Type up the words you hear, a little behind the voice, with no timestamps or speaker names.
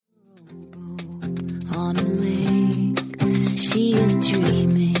on a lake. She is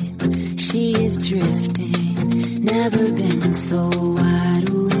dreaming, she is drifting, never been so wide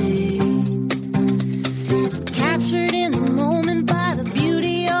awake. Captured in the moment by the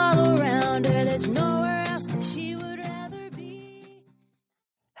beauty all around her, there's nowhere else that she would rather be.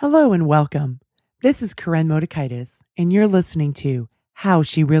 Hello and welcome. This is Karen Motekaitis, and you're listening to How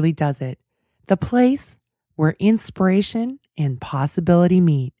She Really Does It, the place where inspiration and possibility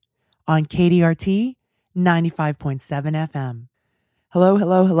meet on KDRT 95.7 FM. Hello,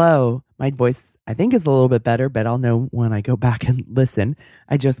 hello, hello. My voice, I think, is a little bit better, but I'll know when I go back and listen.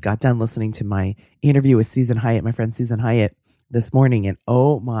 I just got done listening to my interview with Susan Hyatt, my friend Susan Hyatt, this morning, and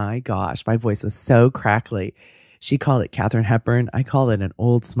oh my gosh, my voice was so crackly. She called it Katharine Hepburn. I call it an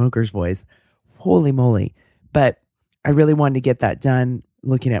old smoker's voice. Holy moly. But I really wanted to get that done,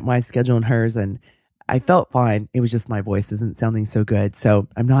 looking at my schedule and hers, and I felt fine. It was just my voice isn't sounding so good. So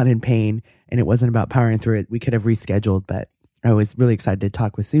I'm not in pain, and it wasn't about powering through it. We could have rescheduled, but I was really excited to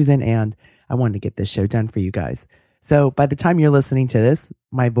talk with Susan, and I wanted to get this show done for you guys. So by the time you're listening to this,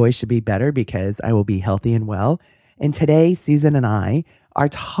 my voice should be better because I will be healthy and well. And today, Susan and I are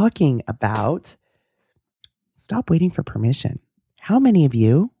talking about stop waiting for permission. How many of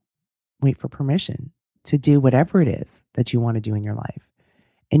you wait for permission to do whatever it is that you want to do in your life?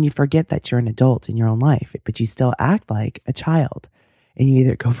 And you forget that you're an adult in your own life, but you still act like a child. And you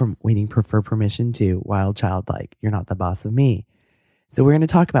either go from waiting for permission to wild child, like you're not the boss of me. So we're going to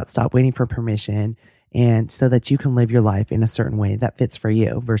talk about stop waiting for permission, and so that you can live your life in a certain way that fits for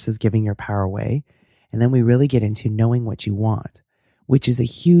you versus giving your power away. And then we really get into knowing what you want, which is a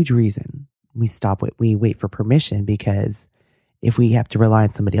huge reason we wait for permission, because if we have to rely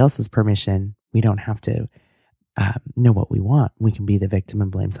on somebody else's permission, we don't have to know what we want. We can be the victim and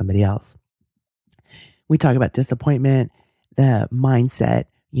blame somebody else. We talk about disappointment, the mindset,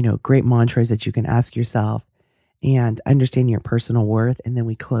 great mantras that you can ask yourself, and understanding your personal worth. And then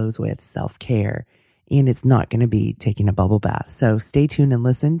we close with self-care. And it's not going to be taking a bubble bath. So stay tuned and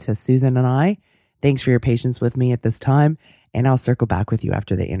listen to Susan and I. Thanks for your patience with me at this time. And I'll circle back with you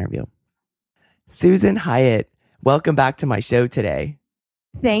after the interview. Susan Hyatt, welcome back to my show today.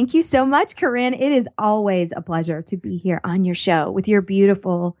 Thank you so much, Corinne. It is always a pleasure to be here on your show with your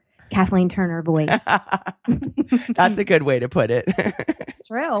beautiful Kathleen Turner voice. That's a good way to put it. It's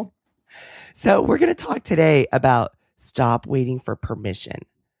true. So we're going to talk today about stop waiting for permission.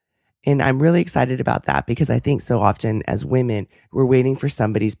 And I'm really excited about that because I think so often as women, we're waiting for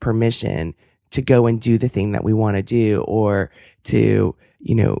somebody's permission to go and do the thing that we want to do, or to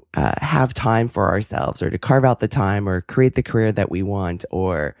have time for ourselves, or to carve out the time, or create the career that we want,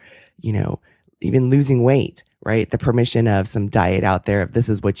 or, even losing weight, right? The permission of some diet out there of this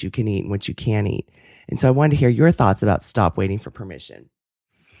is what you can eat and what you can't eat. And so I wanted to hear your thoughts about stop waiting for permission.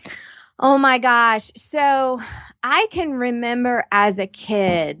 Oh my gosh. So I can remember as a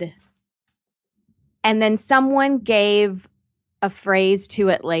kid, and then someone gave a phrase to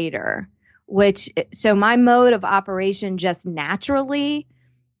it later, so my mode of operation just naturally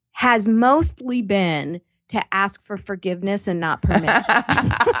has mostly been to ask for forgiveness and not permission.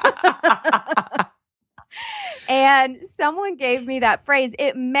 And someone gave me that phrase.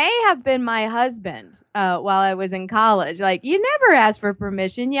 It may have been my husband while I was in college. Like, you never ask for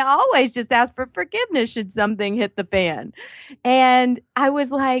permission. You always just ask for forgiveness should something hit the fan. And I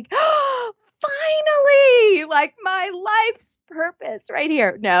was like, oh, finally, like my life's purpose right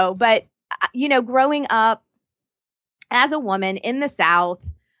here. No, but growing up as a woman in the South,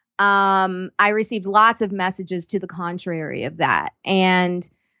 I received lots of messages to the contrary of that. And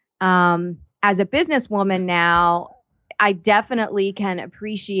as a businesswoman now, I definitely can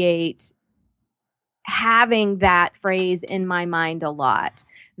appreciate having that phrase in my mind a lot,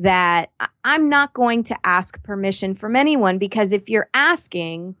 that I'm not going to ask permission from anyone, because if you're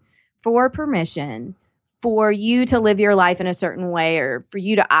asking for permission for you to live your life in a certain way, or for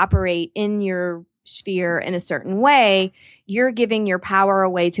you to operate in your sphere in a certain way, you're giving your power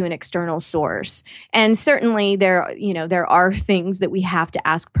away to an external source. And certainly there are things that we have to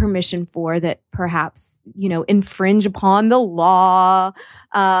ask permission for that perhaps, infringe upon the law,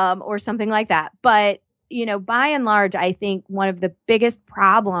 or something like that. But, by and large, I think one of the biggest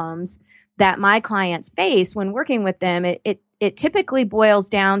problems that my clients face when working with them, it typically boils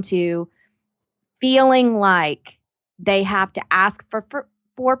down to feeling like they have to ask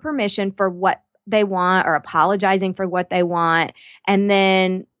for permission for what they want, or apologizing for what they want, and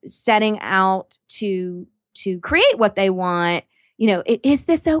then setting out to create what they want. Is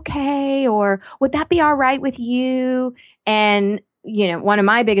this okay? Or would that be all right with you? And one of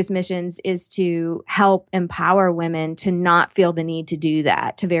my biggest missions is to help empower women to not feel the need to do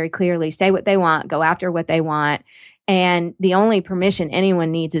that, to very clearly say what they want, go after what they want. And the only permission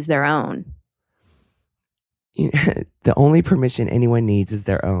anyone needs is their own. The only permission anyone needs is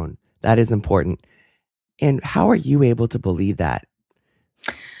their own. That is important. And how are you able to believe that?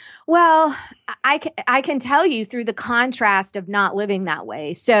 Well, I can tell you through the contrast of not living that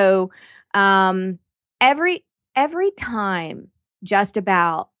way. So every time just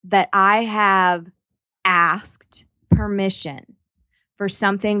about that I have asked permission for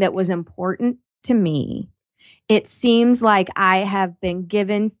something that was important to me, it seems like I have been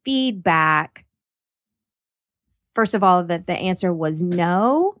given feedback. First of all, that the answer was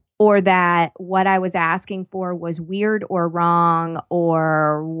no, or that what I was asking for was weird or wrong,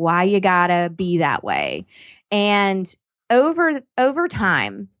 or why you gotta be that way. And over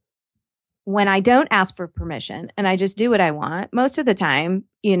time, when I don't ask for permission and I just do what I want, most of the time,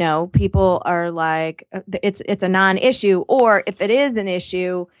 people are like, it's a non-issue, or if it is an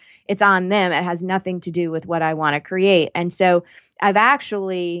issue, it's on them. It has nothing to do with what I want to create. And so I've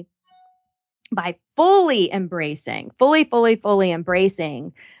actually, by fully embracing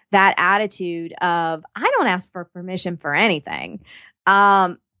that attitude of, I don't ask for permission for anything,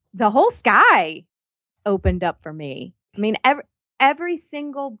 the whole sky opened up for me. I mean, every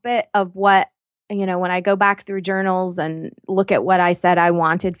single bit of what, when I go back through journals and look at what I said I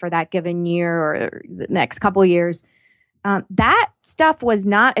wanted for that given year or the next couple of years, that stuff was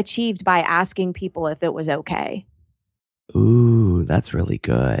not achieved by asking people if it was okay. Ooh, that's really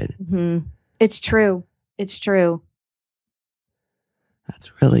good. Mm-hmm. It's true. It's true.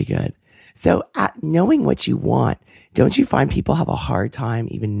 That's really good. So knowing what you want, don't you find people have a hard time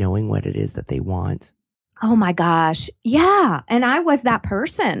even knowing what it is that they want? Oh my gosh. Yeah. And I was that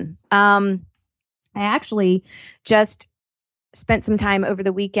person. I actually just spent some time over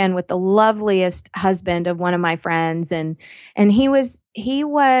the weekend with the loveliest husband of one of my friends. And he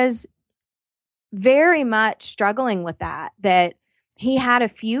was very much struggling with that he had a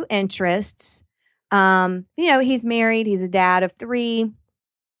few interests. He's married, he's a dad of 3.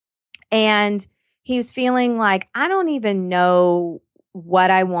 And he was feeling like, I don't even know what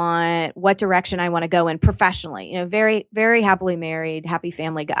I want, what direction I want to go in professionally. Very, very happily married, happy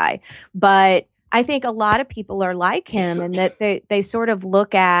family guy. But I think a lot of people are like him, and that they sort of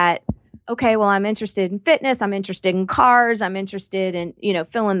look at, okay, well, I'm interested in fitness, I'm interested in cars, I'm interested in,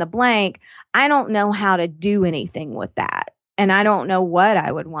 fill in the blank. I don't know how to do anything with that. And I don't know what I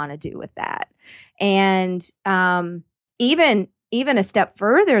would want to do with that. And even a step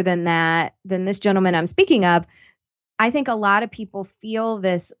further than that, than this gentleman I'm speaking of, I think a lot of people feel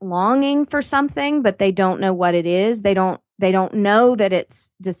this longing for something, but they don't know what it is. They don't know that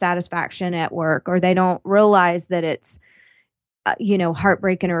it's dissatisfaction at work, or they don't realize that it's,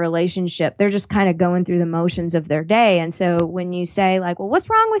 heartbreak in a relationship. They're just kind of going through the motions of their day. And so when you say like, well, what's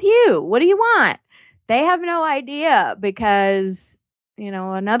wrong with you? What do you want? They have no idea, because,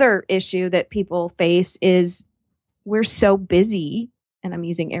 another issue that people face is we're so busy, and I'm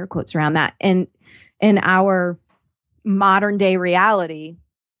using air quotes around that, in our modern day reality,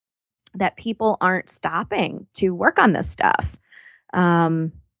 that people aren't stopping to work on this stuff.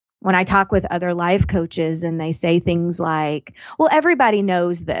 When I talk with other life coaches and they say things like, well, everybody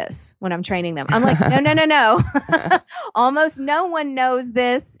knows this when I'm training them. I'm like, no. Almost no one knows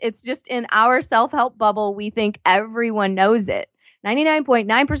this. It's just in our self-help bubble. We think everyone knows it.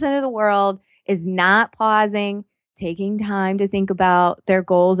 99.9% of the world is not pausing, taking time to think about their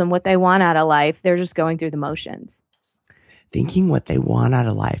goals and what they want out of life. They're just going through the motions. Thinking what they want out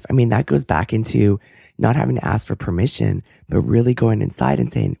of life. I mean, that goes back into not having to ask for permission, but really going inside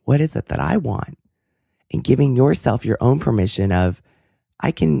and saying, what is it that I want? And giving yourself your own permission of,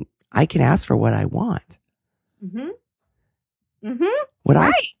 I can ask for what I want. Mm-hmm. Mm-hmm.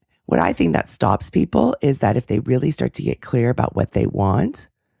 What I think that stops people is that if they really start to get clear about what they want,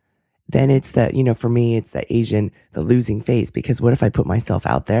 then it's for me, it's the losing face. Because what if I put myself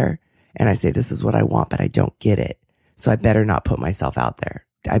out there and I say, this is what I want, but I don't get it. So I better not put myself out there.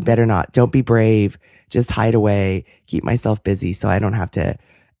 I better not. Don't be brave. Just hide away, keep myself busy so I don't have to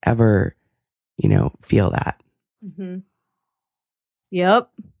ever, feel that. Mm-hmm. Yep.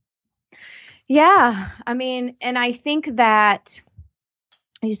 Yeah. I mean, and I think that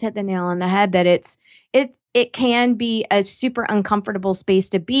you just hit the nail on the head, that it can be a super uncomfortable space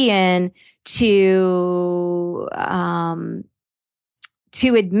to be in, to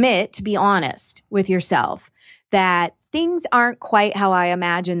admit, to be honest with yourself, that things aren't quite how I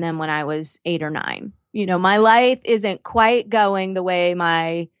imagined them when I was 8 or 9. My life isn't quite going the way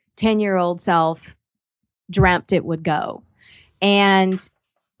my 10-year-old self dreamt it would go. And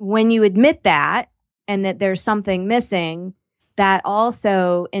when you admit that and that there's something missing, that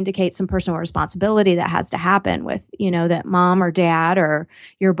also indicates some personal responsibility that has to happen with, that mom or dad or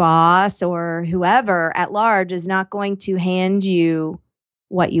your boss or whoever at large is not going to hand you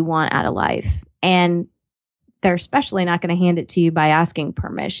what you want out of life. And they're especially not going to hand it to you by asking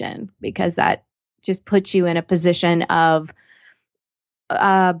permission, because that just puts you in a position of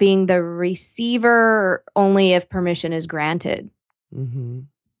being the receiver only if permission is granted. Mm-hmm.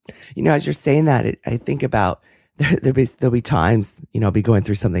 As you're saying that, I think about there'll be times, I'll be going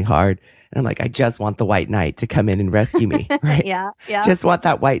through something hard and I'm like, I just want the white knight to come in and rescue me, right? Yeah. Just want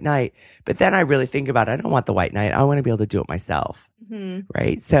that white knight. But then I really think about it. I don't want the white knight. I want to be able to do it myself,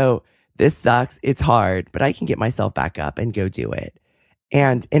 right? So this sucks. It's hard, but I can get myself back up and go do it.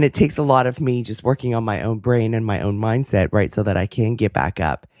 And it takes a lot of me just working on my own brain and my own mindset, right? So that I can get back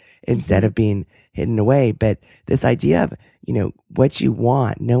up instead of being hidden away. But this idea of, what you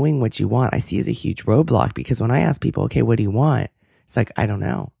want, knowing what you want, I see as a huge roadblock, because when I ask people, okay, what do you want? It's like, I don't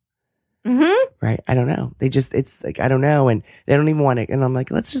know. Right? I don't know. It's like, I don't know. And they don't even want it. And I'm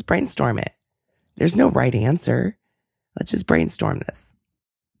like, let's just brainstorm it. There's no right answer. Let's just brainstorm this.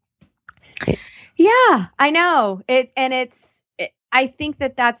 Yeah, I know it. And I think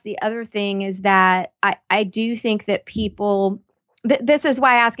that that's the other thing, is that I do think that people, this is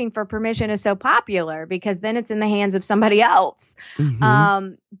why asking for permission is so popular, because then it's in the hands of somebody else.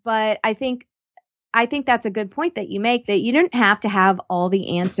 But I think that's a good point that you make, that you don't have to have all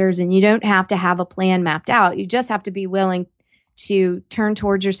the answers and you don't have to have a plan mapped out. You just have to be willing to turn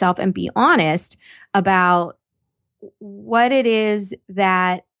towards yourself and be honest about what it is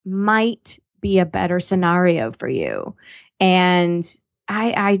that might be a better scenario for you. And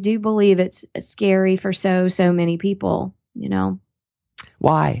I do believe it's scary for so many people,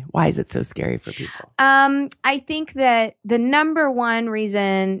 Why? Why is it so scary for people? I think that the number one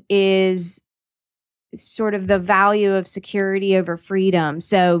reason is sort of the value of security over freedom.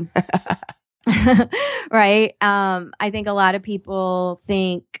 So, right. I think a lot of people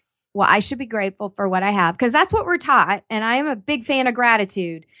think, well, I should be grateful for what I have, because that's what we're taught. And I am a big fan of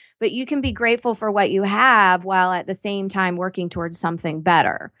gratitude, but you can be grateful for what you have while at the same time working towards something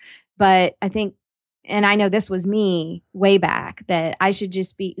better. But I think, and I know this was me way back, that I should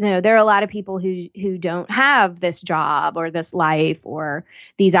just be, there are a lot of people who don't have this job or this life or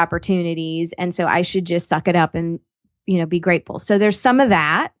these opportunities. And so I should just suck it up and, be grateful. So there's some of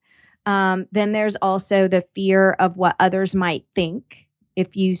that. Then there's also the fear of what others might think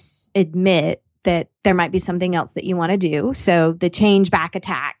if you admit that there might be something else that you want to do. So the change back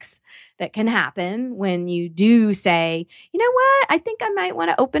attacks that can happen when you do say, you know what, I think I might want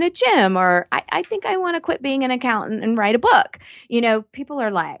to open a gym, or I think I want to quit being an accountant and write a book. People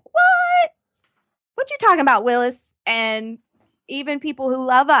are like, what you talking about, Willis? And even people who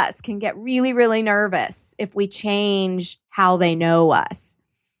love us can get really, really nervous if we change how they know us.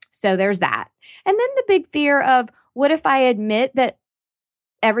 So there's that. And then the big fear of, what if I admit that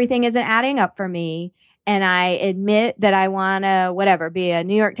everything isn't adding up for me, and I admit that I want to, be a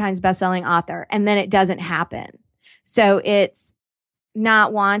New York Times bestselling author, and then it doesn't happen. So it's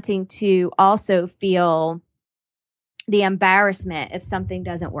not wanting to also feel the embarrassment if something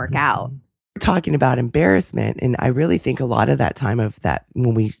doesn't work out. We're talking about embarrassment, and I really think a lot of that time of that,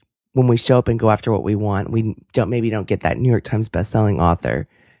 when we show up and go after what we want, we don't get that New York Times bestselling author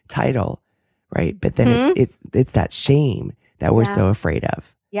title, right? But then it's that shame that we're so afraid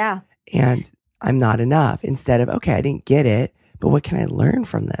of. Yeah. And I'm not enough, instead of, okay, I didn't get it, but what can I learn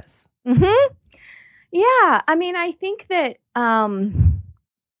from this? Yeah. I mean, I think that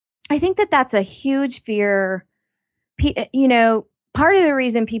that's a huge fear. Part of the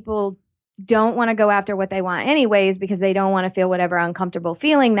reason people don't want to go after what they want anyways, because they don't want to feel whatever uncomfortable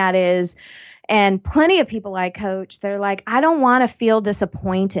feeling that is. And plenty of people I coach, they're like, I don't want to feel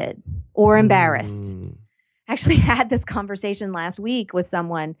disappointed or embarrassed. Actually had this conversation last week with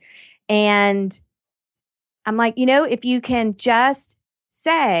someone, and I'm like, if you can just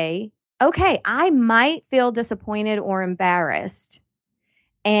say, okay, I might feel disappointed or embarrassed,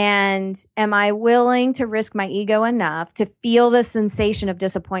 and am I willing to risk my ego enough to feel the sensation of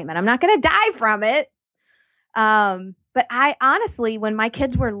disappointment? I'm not going to die from it. But I honestly, when my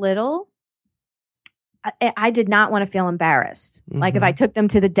kids were little, I did not want to feel embarrassed. Like if I took them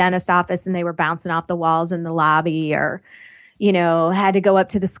to the dentist office and they were bouncing off the walls in the lobby, or, had to go up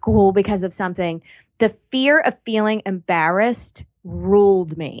to the school because of something, the fear of feeling embarrassed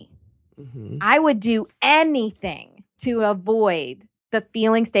ruled me. I would do anything to avoid the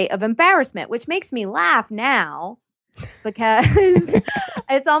feeling state of embarrassment, which makes me laugh now. because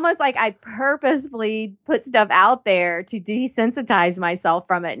it's almost like I purposefully put stuff out there to desensitize myself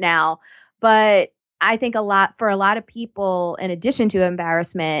from it now. But I think for a lot of people, in addition to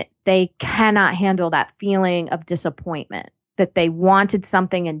embarrassment, they cannot handle that feeling of disappointment that they wanted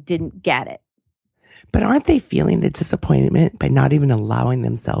something and didn't get it. But aren't they feeling the disappointment by not even allowing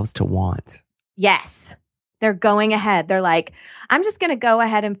themselves to want? Yes. They're going ahead. They're like, I'm just going to go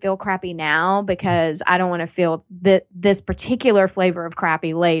ahead and feel crappy now because I don't want to feel this particular flavor of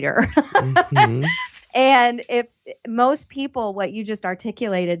crappy later. Mm-hmm. And if most people, what you just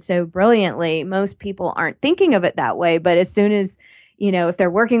articulated so brilliantly, most people aren't thinking of it that way. But as soon as, if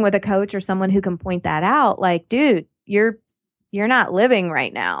they're working with a coach or someone who can point that out, like, dude, you're not living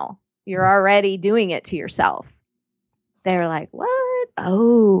right now. You're already doing it to yourself. They're like, what?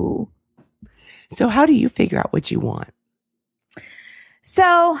 Oh. So how do you figure out what you want?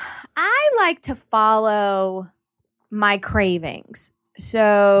 So I like to follow my cravings.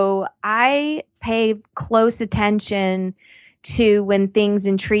 So I pay close attention to when things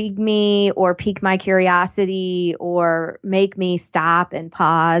intrigue me or pique my curiosity or make me stop and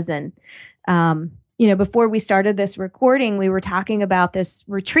pause. And, before we started this recording, we were talking about this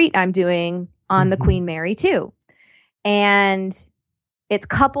retreat I'm doing on the Queen Mary 2. And it's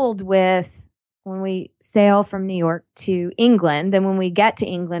coupled with when we sail from New York to England. Then when we get to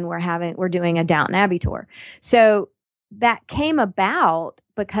England, we're doing a Downton Abbey tour. So that came about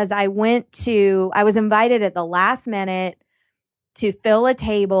because I was invited at the last minute to fill a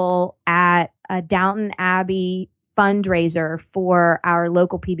table at a Downton Abbey fundraiser for our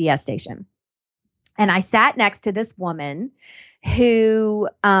local PBS station. And I sat next to this woman who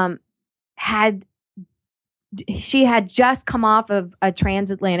had just come off of a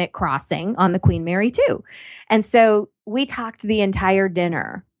transatlantic crossing on the Queen Mary 2. And so we talked the entire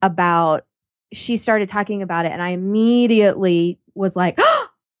dinner she started talking about it. And I immediately was like,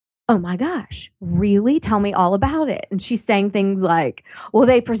 oh my gosh, really? Tell me all about it. And she's saying things like, well,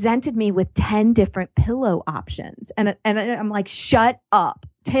 they presented me with 10 different pillow options. And I'm like, shut up.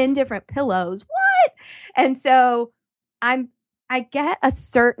 10 different pillows. What? And so I get a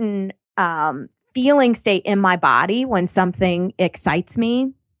certain, feeling state in my body when something excites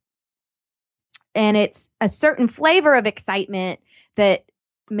me. And it's a certain flavor of excitement that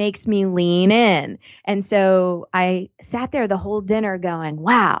makes me lean in. And so I sat there the whole dinner going,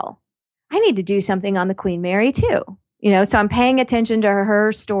 wow, I need to do something on the Queen Mary too. So I'm paying attention to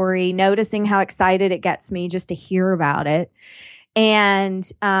her story, noticing how excited it gets me just to hear about it. And,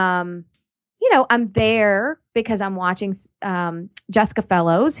 I'm there because I'm watching Jessica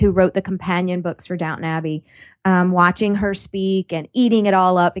Fellows, who wrote the companion books for Downton Abbey, watching her speak and eating it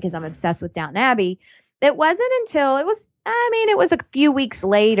all up because I'm obsessed with Downton Abbey. It wasn't until it was a few weeks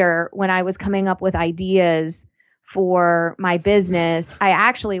later when I was coming up with ideas for my business. I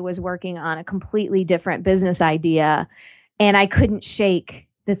actually was working on a completely different business idea, and I couldn't shake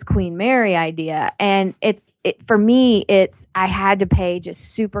this Queen Mary idea. And for me, I had to pay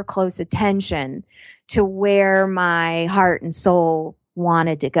just super close attention to where my heart and soul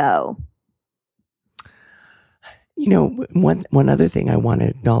wanted to go. One other thing I want to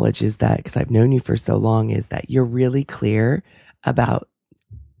acknowledge is that, because I've known you for so long, is that you're really clear about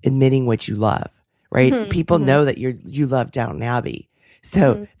admitting what you love, right? Mm-hmm. People know that you love Downton Abbey.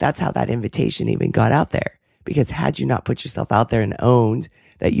 So that's how that invitation even got out there. Because had you not put yourself out there and owned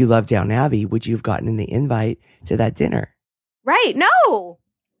that you love Downton Abbey, would you have gotten in the invite to that dinner? Right. No.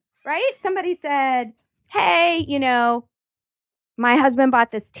 Right. Somebody said, hey, my husband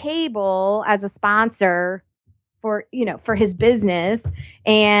bought this table as a sponsor for his business.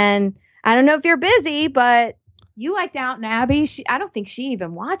 And I don't know if you're busy, but you like Downton Abbey. I don't think she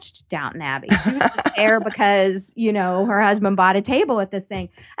even watched Downton Abbey. She was just there because, her husband bought a table at this thing.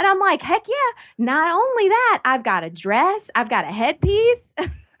 And I'm like, heck yeah. Not only that, I've got a dress. I've got a headpiece.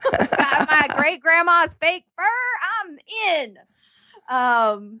 Got my great grandma's fake fur. I'm in.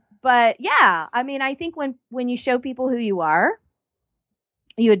 But yeah, I think when you show people who you are,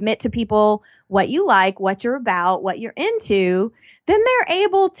 you admit to people what you like, what you're about, what you're into, then they're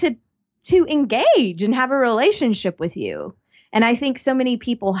able to engage and have a relationship with you. And I think so many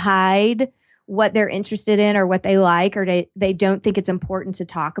people hide what they're interested in or what they like, or they don't think it's important to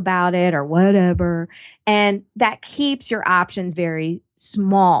talk about it or whatever. And that keeps your options very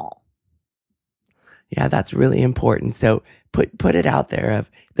small. Yeah, that's really important. So put it out there of,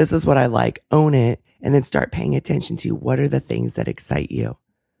 this is what I like, own it, and then start paying attention to what are the things that excite you.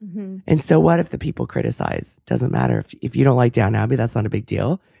 Mm-hmm. And so what if the people criticize? Doesn't matter. If you don't like Downton Abbey, that's not a big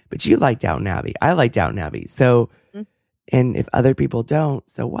deal. But you like Downton Abbey. I like Downton Abbey. So, and if other people don't,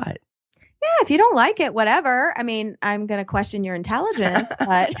 so what? if you don't like it, whatever. I mean, I'm going to question your intelligence,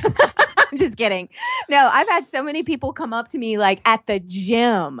 but I'm just kidding. No, I've had so many people come up to me like at the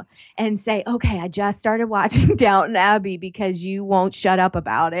gym and say, okay, I just started watching Downton Abbey because you won't shut up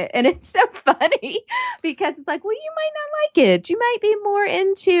about it. And it's so funny because it's like, well, you might not like it. You might be more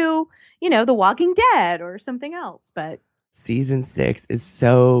into, The Walking Dead or something else. But season 6 is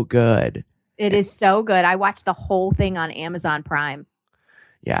so good. It is so good. I watched the whole thing on Amazon Prime.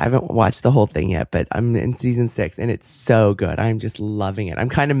 Yeah, I haven't watched the whole thing yet, but I'm in season 6 and it's so good. I'm just loving it. I'm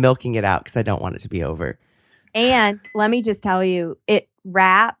kind of milking it out because I don't want it to be over. And let me just tell you, it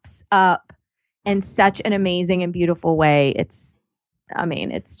wraps up in such an amazing and beautiful way. It's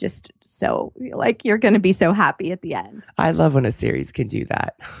just so like you're going to be so happy at the end. I love when a series can do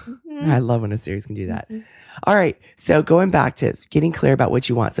that. Mm-hmm. I love when a series can do that. Mm-hmm. All right. So going back to getting clear about what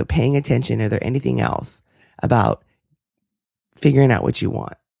you want. So paying attention. Are there anything else about figuring out what you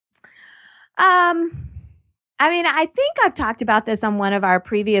want? I think I've talked about this on one of our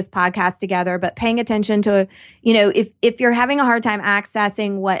previous podcasts together, but paying attention to, if you're having a hard time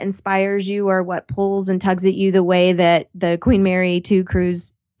accessing what inspires you or what pulls and tugs at you the way that the Queen Mary 2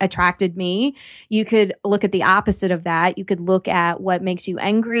 cruise attracted me, you could look at the opposite of that. You could look at what makes you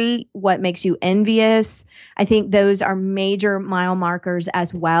angry, what makes you envious. I think those are major mile markers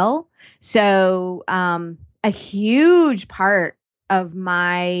as well. So, a huge part of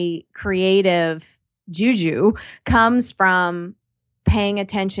my creative juju comes from paying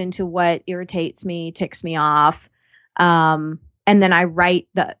attention to what irritates me, ticks me off. And then I write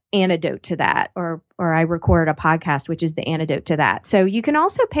the antidote to that, or I record a podcast, which is the antidote to that. So you can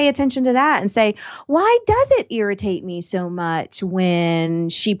also pay attention to that and say, why does it irritate me so much when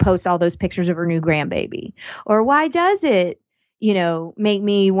she posts all those pictures of her new grandbaby? Or why does it, make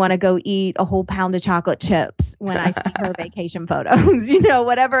me want to go eat a whole pound of chocolate chips when I see her vacation photos,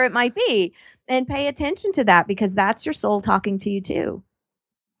 whatever it might be. And pay attention to that because that's your soul talking to you too.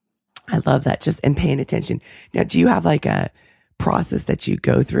 I love that. And paying attention. Now, do you have like a process that you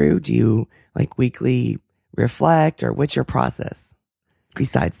go through? Do you like weekly reflect, or what's your process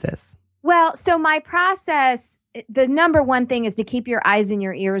besides this? Well, so my process, the number one thing is to keep your eyes and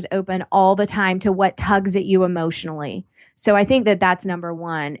your ears open all the time to what tugs at you emotionally. So I think that that's number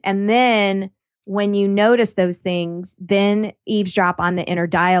one. And then when you notice those things, then eavesdrop on the inner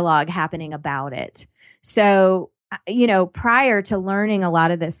dialogue happening about it. So, prior to learning a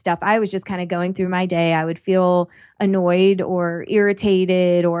lot of this stuff, I was just kind of going through my day. I would feel annoyed or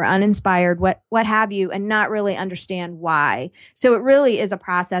irritated or uninspired, what have you, and not really understand why. So it really is a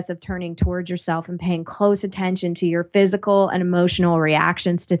process of turning towards yourself and paying close attention to your physical and emotional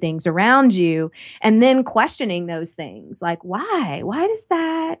reactions to things around you, and then questioning those things like, why? Why does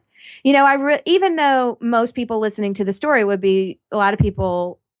that? Even though most people listening to the story would be a lot of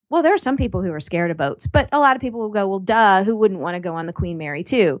people. Well, there are some people who are scared of boats, but a lot of people will go, well, duh, who wouldn't want to go on the Queen Mary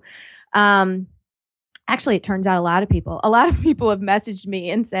 2? Actually, it turns out a lot of people have messaged me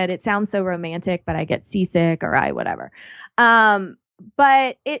and said, it sounds so romantic, but I get seasick or whatever.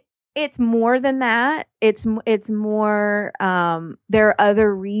 But it's more than that. It's more, there are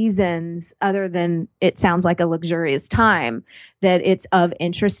other reasons other than it sounds like a luxurious time that it's of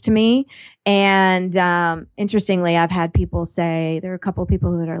interest to me. And, interestingly, I've had people say, there are a couple of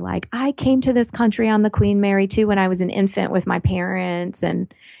people that are like, I came to this country on the Queen Mary 2 when I was an infant with my parents.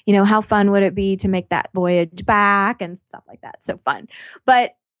 And, how fun would it be to make that voyage back and stuff like that. So fun.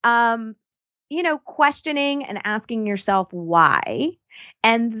 But, questioning and asking yourself why,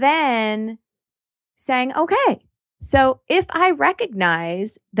 and then saying, okay, so if I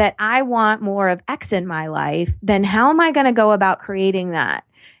recognize that I want more of X in my life, then how am I going to go about creating that?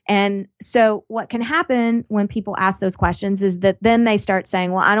 And so what can happen when people ask those questions is that then they start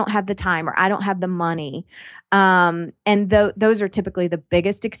saying, well, I don't have the time, or I don't have the money. And those are typically the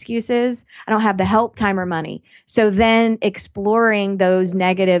biggest excuses. I don't have the help, time, or money. So then exploring those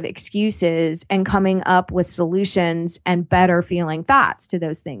negative excuses and coming up with solutions and better feeling thoughts to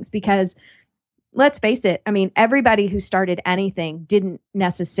those things. Because let's face it, everybody who started anything didn't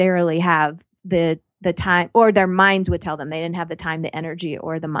necessarily have the time, or their minds would tell them they didn't have the time, the energy,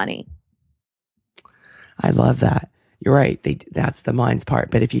 or the money. I love that. You're right. That's the mind's part.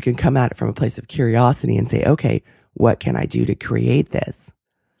 But if you can come at it from a place of curiosity and say, okay, what can I do to create this?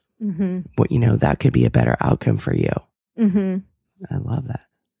 Mm-hmm. What, that could be a better outcome for you. Mm-hmm. I love that.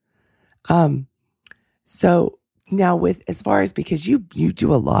 So now as far as, because you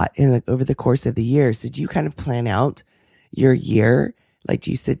do a lot over the course of the year. So do you kind of plan out your year? Like,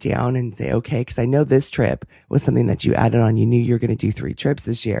 do you sit down and say, okay, because I know this trip was something that you added on. You knew you were going to do 3 trips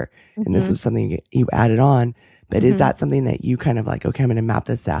this year, and this was something you added on. But is that something that you kind of like, okay, I'm going to map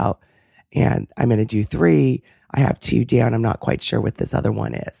this out and I'm going to do 3. I have 2 down. I'm not quite sure what this other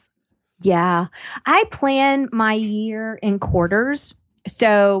one is. Yeah. I plan my year in quarters.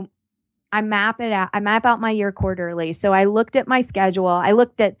 So I map it out. I map out my year quarterly. So I looked at my schedule. I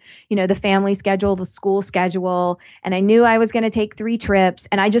looked at, the family schedule, the school schedule, and I knew I was going to take 3 trips.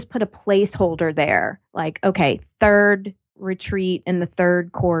 And I just put a placeholder there. Like, okay, 3rd retreat in the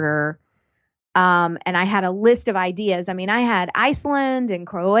 3rd quarter. And I had a list of ideas. I mean, I had Iceland and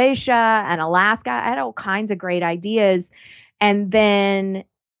Croatia and Alaska. I had all kinds of great ideas. And then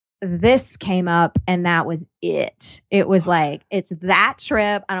this came up and that was it. It was like, it's that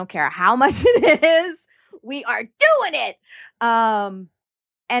trip. I don't care how much it is. We are doing it. And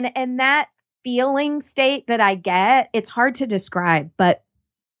that feeling state that I get, it's hard to describe, but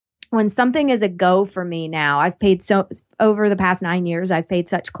when something is a go for me now, over the past 9 years, I've paid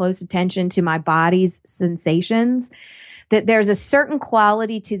such close attention to my body's sensations that there's a certain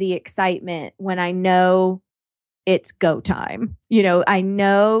quality to the excitement when I know it's go time. I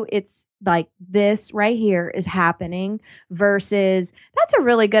know it's like this right here is happening versus that's a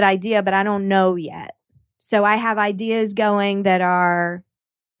really good idea, but I don't know yet. So I have ideas going that are,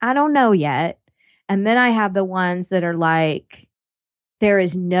 I don't know yet. And then I have the ones that are like, there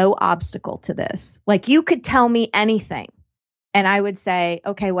is no obstacle to this. Like you could tell me anything and I would say,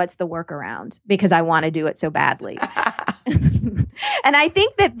 okay, what's the workaround? Because I want to do it so badly. And I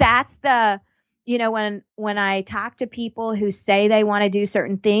think that that's the, when I talk to people who say they want to do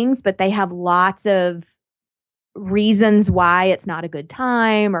certain things, but they have lots of reasons why it's not a good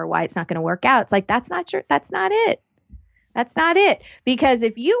time or why it's not going to work out. It's like, that's not true. That's not it. That's not it. Because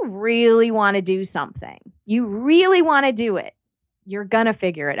if you really want to do something, you really want to do it, you're going to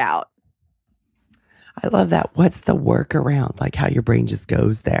figure it out. I love that. What's the workaround? Like how your brain just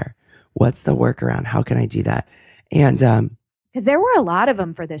goes there. What's the workaround? How can I do that? And, because there were a lot of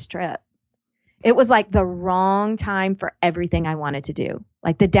them for this trip. It was like the wrong time for everything I wanted to do.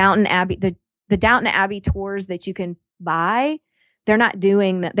 Like the Downton Abbey, the Downton Abbey tours that you can buy, they're not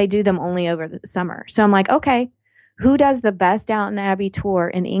doing that. They do them only over the summer. So I'm like, okay, who does the best Downton Abbey tour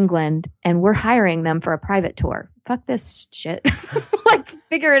in England? And we're hiring them for a private tour. Fuck this shit. Like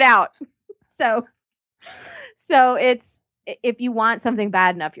figure it out. So it's, if you want something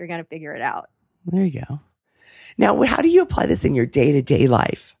bad enough, you're going to figure it out. There you go. Now, how do you apply this in your day-to-day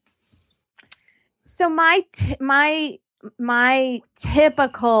life? So my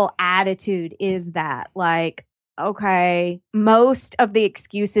typical attitude is that like, okay, most of the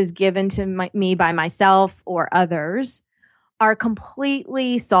excuses given to me by myself or others are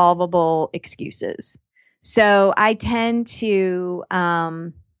completely solvable excuses. So I tend to,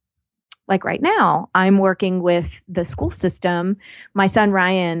 like right now, I'm working with the school system. My son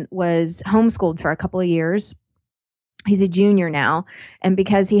Ryan was homeschooled for a couple of years. He's a junior now. And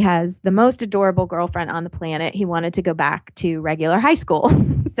because he has the most adorable girlfriend on the planet, he wanted to go back to regular high school.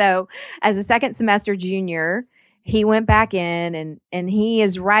 So as a second semester junior, he went back in and he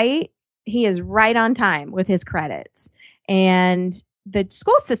is right. He is right on time with his credits. And the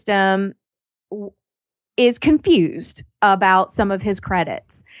school system is confused about some of his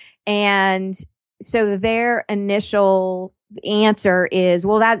credits. And so their initial answer is,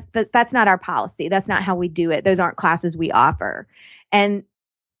 well, that's not our policy. That's not how we do it. Those aren't classes we offer. And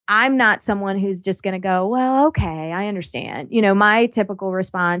I'm not someone who's just going to go, well, okay, I understand. My typical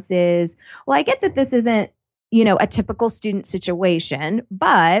response is, well, I get that this isn't, a typical student situation,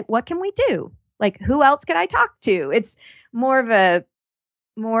 but what can we do? Like, who else could I talk to? It's more of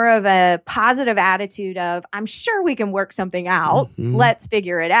a positive attitude of, I'm sure we can work something out. Mm-hmm. Let's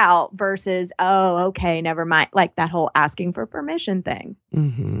figure it out versus, oh, okay, never mind. Like that whole asking for permission thing.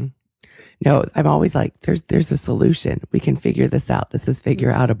 Mm-hmm. No, I'm always like, there's a solution. We can figure this out. This is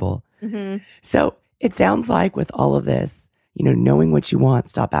figure outable. Mm-hmm. So it sounds like with all of this, knowing what you want,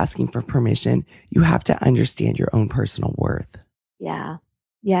 stop asking for permission. You have to understand your own personal worth. Yeah.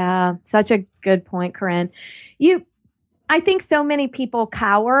 Yeah. Such a good point, Corinne. I think so many people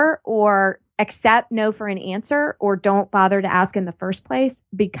cower or accept no for an answer or don't bother to ask in the first place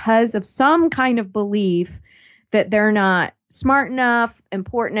because of some kind of belief that they're not smart enough,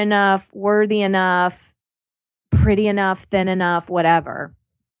 important enough, worthy enough, pretty enough, thin enough, whatever,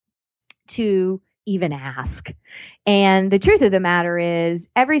 to even ask. And the truth of the matter is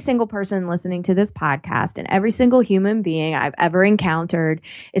every single person listening to this podcast and every single human being I've ever encountered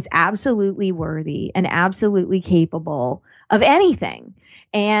is absolutely worthy and absolutely capable of anything.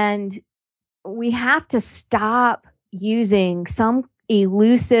 And we have to stop using some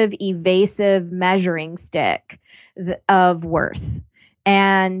elusive, evasive measuring stick of worth.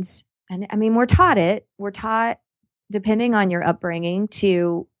 And I mean, we're taught, depending on your upbringing,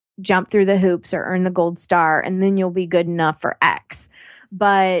 to jump through the hoops or earn the gold star, and then you'll be good enough for X.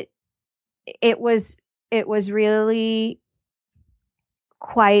 But it was really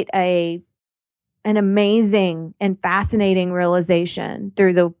quite an amazing and fascinating realization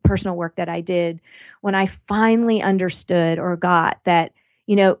through the personal work that I did when I finally understood or got that,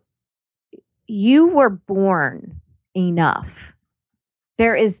 you were born enough.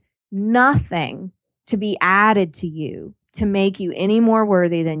 There is nothing to be added to you to make you any more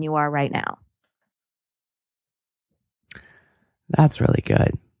worthy than you are right now. That's really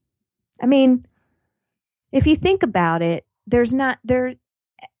good. I mean, if you think about it, there's not there.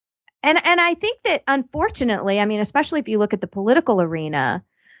 And I think that, unfortunately, I mean, especially if you look at the political arena,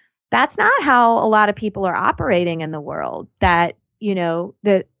 that's not how a lot of people are operating in the world. That,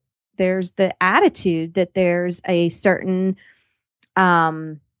 that there's the attitude that there's a certain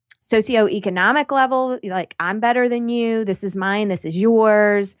socioeconomic level, like, I'm better than you, this is mine, this is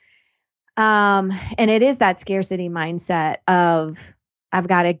yours. And it is that scarcity mindset of, I've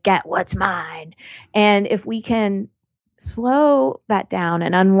got to get what's mine. And if we can slow that down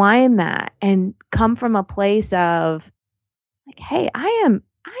and unwind that and come from a place of, like, hey, I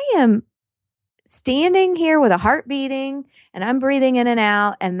am standing here with a heart beating and I'm breathing in and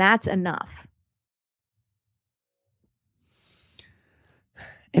out, and that's enough.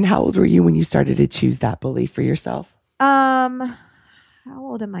 And how old were you when you started to choose that belief for yourself? How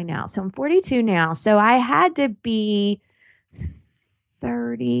old am I now? So I'm 42 now. So I had to be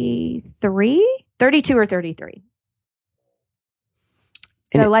 32 or 33.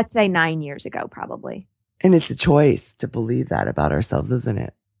 So let's say 9 years ago, probably. And it's a choice to believe that about ourselves, isn't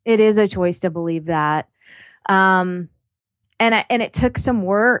it? It is a choice to believe that. And it took some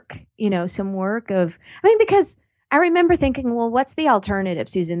work, because I remember thinking, well, what's the alternative,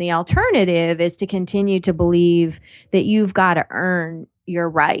 Susan? The alternative is to continue to believe that you've got to earn your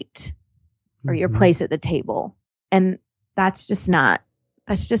right or your place at the table. And that's just not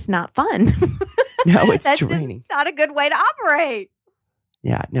fun. No, it's that's draining. Just not a good way to operate.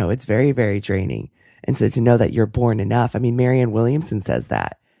 Yeah, no, it's very, very draining. And so to know that you're born enough, I mean, Marianne Williamson says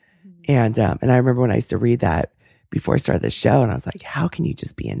that. And I remember when I used to read that before I started the show, and I was like, how can you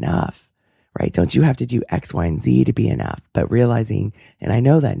just be enough? Right? Don't you have to do X, Y, and Z to be enough? But realizing, and I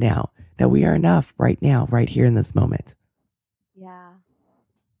know that now, that we are enough right now, right here in this moment. Yeah.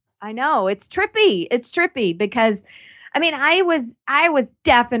 I know. It's trippy. It's trippy because, I mean, I was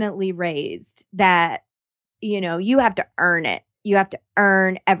definitely raised that, you have to earn it. You have to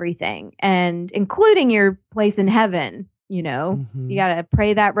earn everything, and including your place in heaven. You got to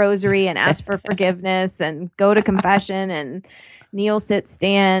pray that rosary and ask for forgiveness and go to confession and kneel, sit,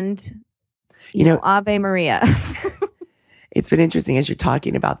 stand. Ave Maria. It's been interesting as you're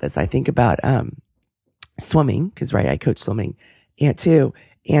talking about this. I think about swimming, because, right, I coach swimming too.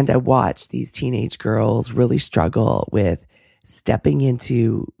 And I watch these teenage girls really struggle with stepping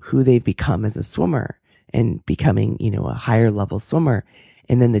into who they've become as a swimmer and becoming, a higher level swimmer.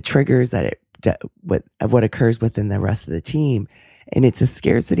 And then the triggers what occurs within the rest of the team. And it's a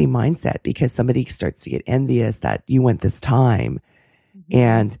scarcity mindset because somebody starts to get envious that you went this time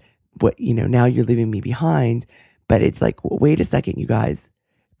and now you're leaving me behind. But it's like, wait a second, you guys,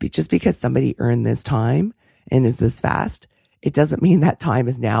 just because somebody earned this time and is this fast, it doesn't mean that time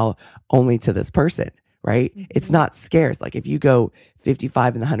is now only to this person, right? Mm-hmm. It's not scarce. Like if you go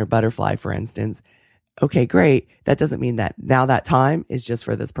 55 in the 100 butterfly, for instance, okay, great. That doesn't mean that now that time is just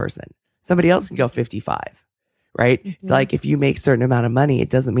for this person. Somebody else can go 55, right? Mm-hmm. So like if you make a certain amount of money, it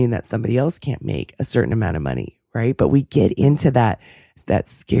doesn't mean that somebody else can't make a certain amount of money, right? But we get into that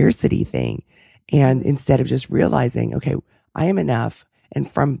scarcity thing. And instead of just realizing, okay, I am enough. And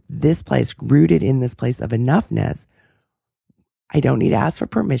from this place, rooted in this place of enoughness, I don't need to ask for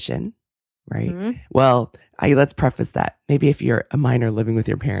permission, right? Mm-hmm. Well, let's preface that. Maybe if you're a minor living with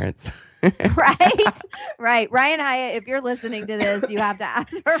your parents. Right. Ryan Hyatt, if you're listening to this, you have to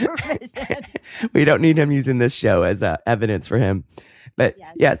ask for permission. We don't need him using this show as evidence for him. But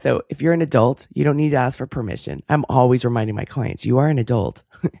yes. Yeah, so if you're an adult, you don't need to ask for permission. I'm always reminding my clients, you are an adult.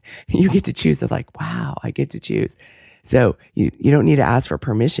 You get to choose. They're like, wow, I get to choose. So you don't need to ask for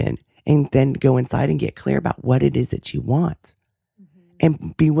permission, and then go inside and get clear about what it is that you want.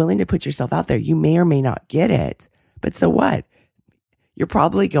 And be willing to put yourself out there. You may or may not get it, but so what? You're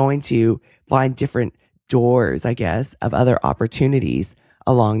probably going to find different doors, I guess, of other opportunities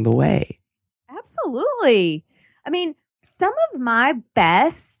along the way. Absolutely. I mean, some of my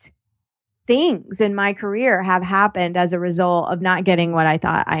best things in my career have happened as a result of not getting what I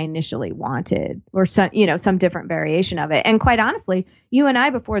thought I initially wanted, or some different variation of it. And quite honestly, you and I,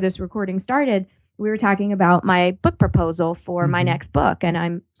 before this recording started, we were talking about my book proposal for my next book,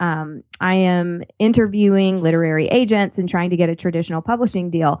 and I am interviewing literary agents and trying to get a traditional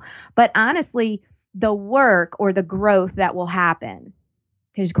publishing deal. But honestly, the work or the growth that will happen,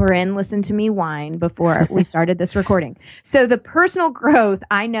 because Corinne listened to me whine before we started this recording. So the personal growth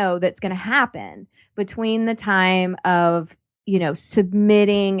I know that's going to happen between the time of,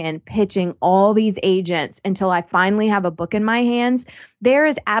 submitting and pitching all these agents until I finally have a book in my hands, there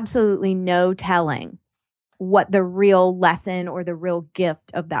is absolutely no telling what the real lesson or the real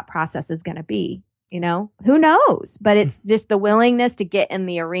gift of that process is going to be. Who knows? But it's just the willingness to get in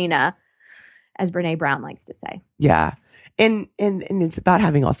the arena, as Brene Brown likes to say. Yeah. And it's about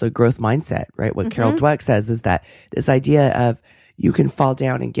having also growth mindset, right? What Carol Dweck says is that this idea of you can fall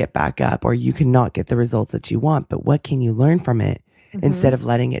down and get back up, or you cannot get the results that you want, but what can you learn from it instead of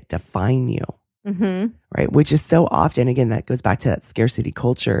letting it define you? Right? Which is so often, again, that goes back to that scarcity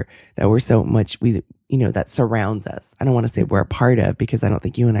culture that we're so much, that surrounds us. I don't want to say we're a part of, because I don't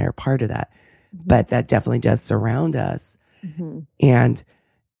think you and I are part of that, but that definitely does surround us. And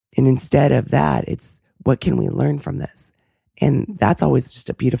instead of that, it's what can we learn from this? And that's always just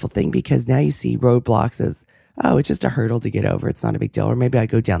a beautiful thing, because now you see roadblocks as, oh, it's just a hurdle to get over. It's not a big deal. Or maybe I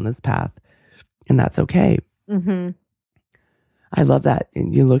go down this path and that's okay. I love that.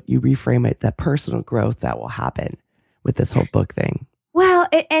 And you reframe it, that personal growth that will happen with this whole book thing. Well,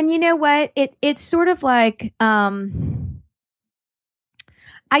 and you know what? It's sort of like, I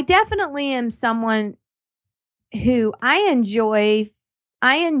definitely am someone who I enjoy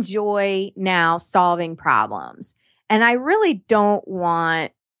now solving problems. And I really don't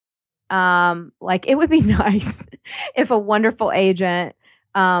want, it would be nice if a wonderful agent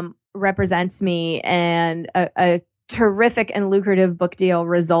represents me and a terrific and lucrative book deal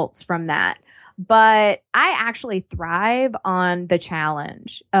results from that. But I actually thrive on the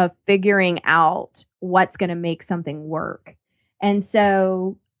challenge of figuring out what's going to make something work. And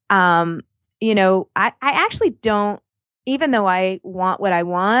so, I actually don't, even though I want what I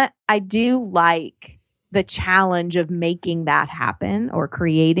want, I do like the challenge of making that happen or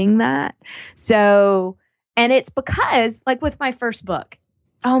creating that. So, and it's because, like with my first book,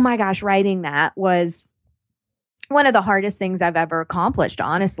 oh my gosh, writing that was one of the hardest things I've ever accomplished,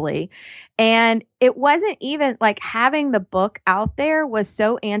 honestly. And it wasn't even like having the book out there was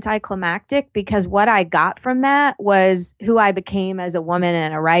so anticlimactic, because what I got from that was who I became as a woman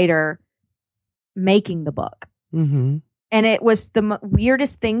and a writer making the book. And it was the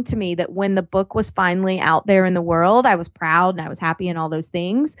weirdest thing to me that when the book was finally out there in the world, I was proud and I was happy and all those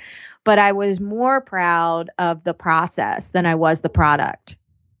things. But I was more proud of the process than I was the product.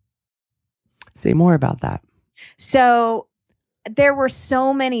 Say more about that. So there were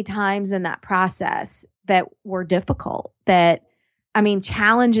so many times in that process that were difficult,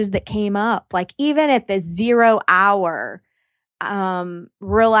 challenges that came up, like even at the 0 hour,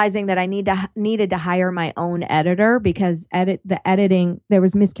 realizing that I needed to hire my own editor, because there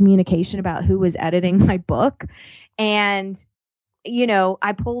was miscommunication about who was editing my book. And,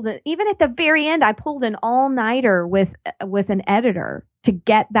 I pulled it, even at the very end, I pulled an all-nighter with an editor to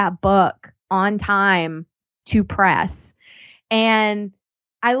get that book on time to press. And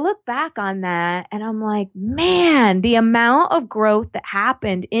I look back on that and I'm like, man, the amount of growth that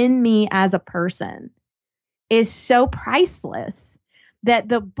happened in me as a person is so priceless, that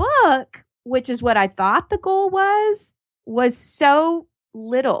the book, which is what I thought the goal was so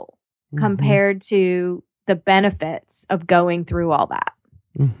little compared to the benefits of going through all that.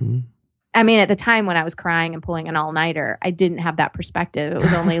 I mean, at the time when I was crying and pulling an all-nighter, I didn't have that perspective. It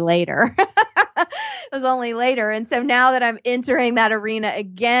was only later. And so now that I'm entering that arena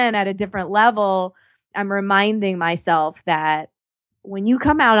again at a different level, I'm reminding myself that when you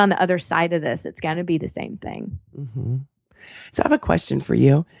come out on the other side of this, it's going to be the same thing. So I have a question for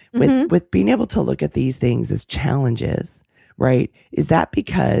you. With being able to look at these things as challenges, right? Is that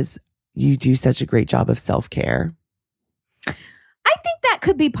because you do such a great job of self-care? I think that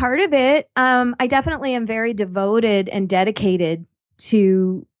could be part of it. I definitely am very devoted and dedicated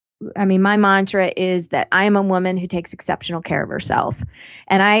to, my mantra is that I am a woman who takes exceptional care of herself.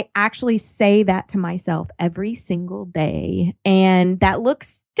 And I actually say that to myself every single day. And that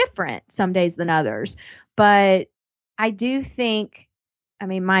looks different some days than others. But I do think,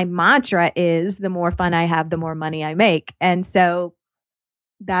 my mantra is the more fun I have, the more money I make. And so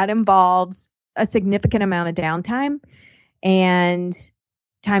that involves a significant amount of downtime and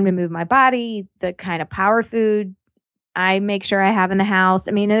time to move my body, the kind of power food I make sure I have in the house.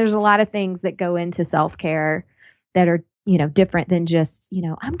 There's a lot of things that go into self-care that are, different than just,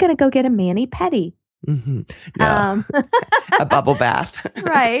 I'm going to go get a mani-pedi. Mm-hmm. No. A bubble bath.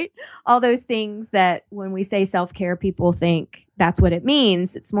 Right. All those things that when we say self-care, people think that's what it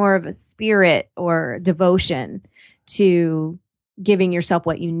means. It's more of a spirit or devotion to giving yourself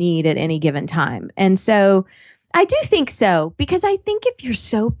what you need at any given time. And so I do think so, because I think if you're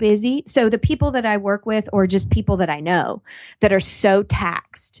so busy, so the people that I work with or just people that I know that are so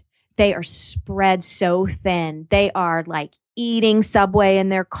taxed, they are spread so thin. They are like eating Subway in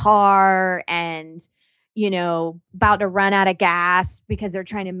their car and, about to run out of gas because they're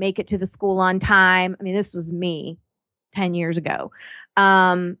trying to make it to the school on time. I mean, this was me 10 years ago.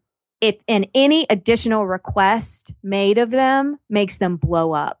 And any additional request made of them makes them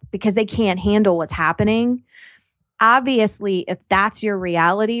blow up because they can't handle what's happening. Obviously, if that's your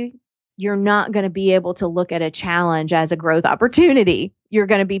reality, you're not going to be able to look at a challenge as a growth opportunity. You're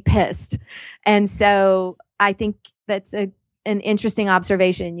going to be pissed. And so I think that's an interesting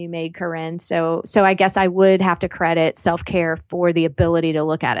observation you made, Corinne. So I guess I would have to credit self-care for the ability to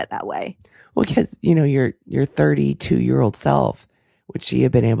look at it that way. Well, because, your 32-year-old self, would she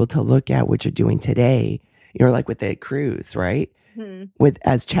have been able to look at what you're doing today, like with the cruise, right? Mm-hmm. With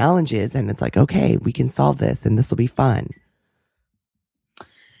as challenges, and it's like, okay, we can solve this and this will be fun.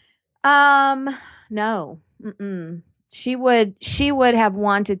 No. Mm-mm. She would have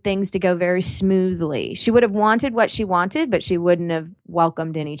wanted things to go very smoothly. She would have wanted what she wanted, but she wouldn't have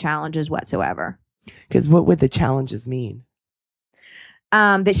welcomed any challenges whatsoever. Because what would the challenges mean?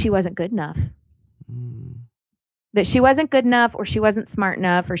 That she wasn't good enough. That she wasn't good enough, or she wasn't smart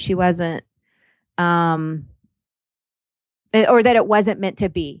enough, or she wasn't, or that it wasn't meant to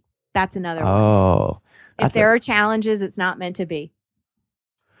be. That's another one. Oh. If there are challenges, it's not meant to be.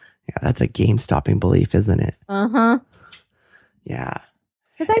 Yeah, that's a game-stopping belief, isn't it? Uh-huh. Yeah.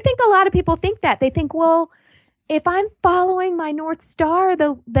 Because I think a lot of people think that. They think, well, if I'm following my North Star,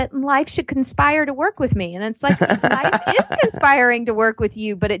 that life should conspire to work with me. And it's like, life is conspiring to work with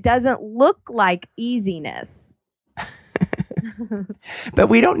you, but it doesn't look like easiness. But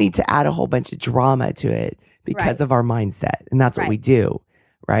we don't need to add a whole bunch of drama to it because of our mindset. And that's what we do,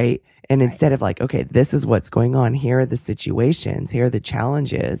 right? And instead of like, okay, this is what's going on. Here are the situations. Here are the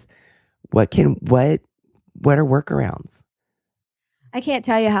challenges. What are workarounds? I can't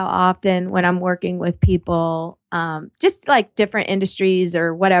tell you how often when I'm working with people, just like different industries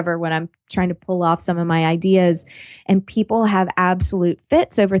or whatever, when I'm trying to pull off some of my ideas and people have absolute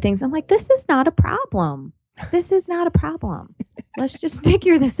fits over things, I'm like, this is not a problem. This is not a problem. Let's just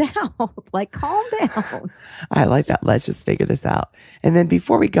figure this out. Like, calm down. I like that. Let's just figure this out. And then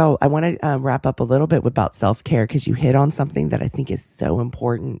before we go, I want to wrap up a little bit about self-care, because you hit on something that I think is so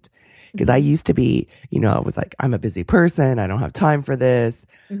important. Because I used to be, I was like, I'm a busy person. I don't have time for this.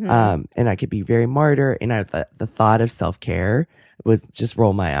 Mm-hmm. And I could be very martyr. And the thought of self-care was just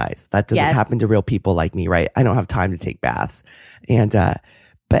roll my eyes. That doesn't happen to real people like me, right? I don't have time to take baths. And,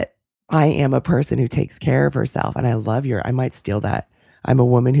 but I am a person who takes care of herself. And I might steal that. I'm a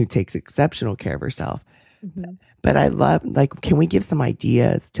woman who takes exceptional care of herself. Mm-hmm. But I love, can we give some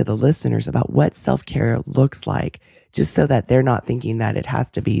ideas to the listeners about what self-care looks like, just so that they're not thinking that it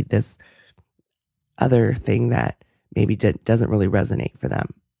has to be this other thing that maybe doesn't really resonate for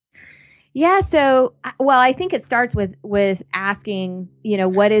them? Yeah. So, I think it starts with asking,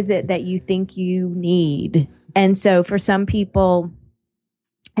 what is it that you think you need? And so for some people,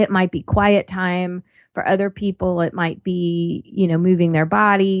 it might be quiet time. For other people, it might be, moving their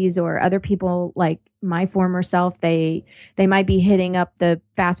bodies, or other people like my former self, they might be hitting up the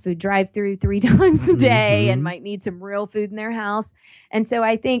fast food drive-through 3 times a day and might need some real food in their house. And so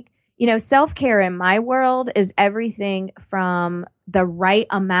I think, self-care in my world is everything from the right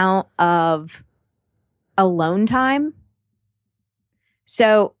amount of alone time.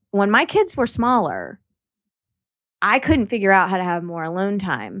 So when my kids were smaller, I couldn't figure out how to have more alone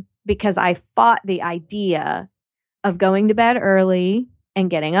time, because I fought the idea of going to bed early and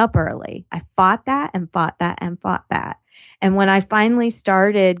getting up early. I fought that and fought that and fought that. And when I finally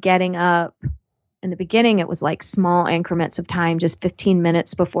started getting up, in the beginning, it was like small increments of time, just 15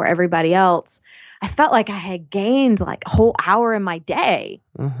 minutes before everybody else. I felt like I had gained like a whole hour in my day.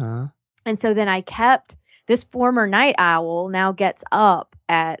 Uh-huh. And so then I kept, this former night owl now gets up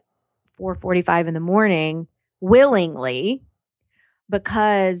at 4:45 in the morning willingly,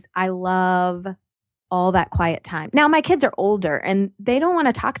 because I love all that quiet time. Now, my kids are older and they don't want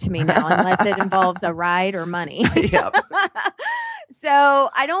to talk to me now unless it involves a ride or money. Yep. So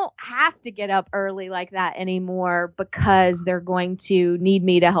I don't have to get up early like that anymore, because they're going to need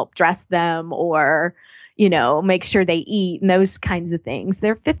me to help dress them or, make sure they eat and those kinds of things.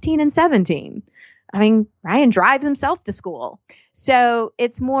 They're 15 and 17. I mean, Ryan drives himself to school. So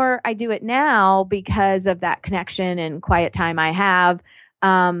it's more, I do it now because of that connection and quiet time I have.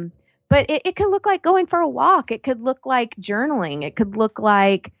 But it could look like going for a walk. It could look like journaling. It could look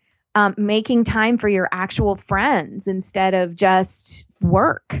like making time for your actual friends instead of just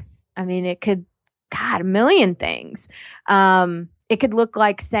work. I mean, it could, God, a million things. It could look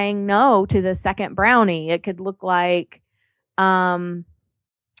like saying no to the second brownie. It could look like, calling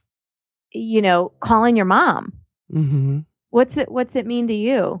your mom. Mm-hmm. What's it mean to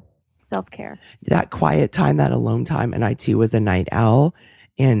you? Self-care. That quiet time, that alone time. And I too was a night owl.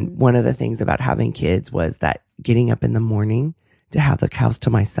 And one of the things about having kids was that getting up in the morning to have the house to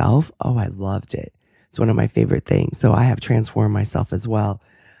myself. Oh, I loved it. It's one of my favorite things. So I have transformed myself as well.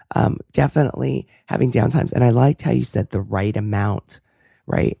 Definitely having downtimes. And I liked how you said the right amount,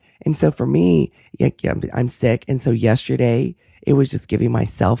 right? And so for me, I'm sick. And so yesterday it was just giving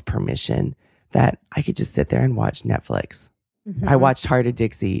myself permission that I could just sit there and watch Netflix. Mm-hmm. I watched Heart of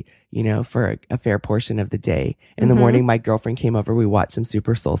Dixie, for a fair portion of the day. In the morning, my girlfriend came over. We watched some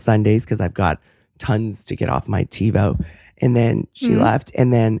Super Soul Sundays because I've got tons to get off my TiVo. And then she left.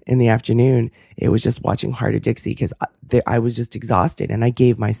 And then in the afternoon, it was just watching Heart of Dixie because I was just exhausted and I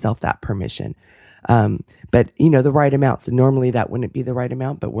gave myself that permission. But the right amount. So normally that wouldn't be the right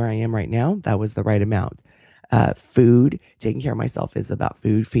amount, but where I am right now, that was the right amount. Food, taking care of myself is about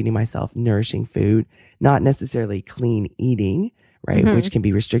food, feeding myself, nourishing food, not necessarily clean eating, right? Which can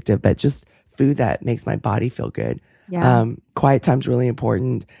be restrictive, but just food that makes my body feel good. Yeah. Quiet time's really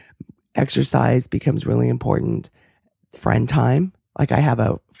important. Exercise becomes really important. Friend time. Like I have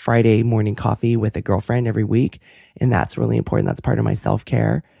a Friday morning coffee with a girlfriend every week, and that's really important. That's part of my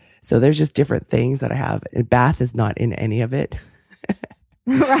self-care. So there's just different things that I have. A bath is not in any of it.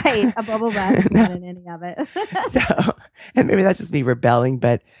 Right. A bubble bath is not in any of it. So, and maybe that's just me rebelling,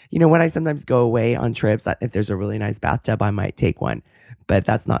 but when I sometimes go away on trips, if there's a really nice bathtub, I might take one, but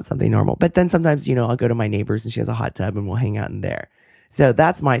that's not something normal. But then sometimes, I'll go to my neighbor's and she has a hot tub and we'll hang out in there. So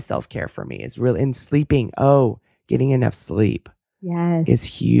that's my self-care for me is really in sleeping. Oh, getting enough sleep. Yes. Is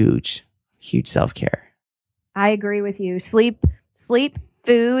huge self-care. I agree with you. Sleep,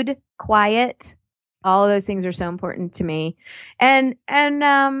 food, quiet. All of those things are so important to me. And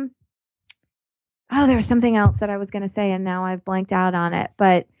there was something else that I was going to say and now I've blanked out on it.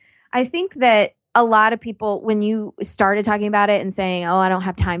 But I think that a lot of people, when you started talking about it and saying, oh, I don't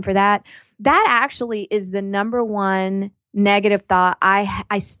have time for that, that actually is the number one negative thought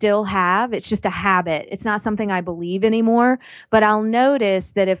I still have. It's just a habit. It's not something I believe anymore, but I'll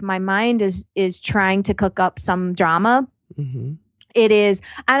notice that if my mind is trying to cook up some drama, it is,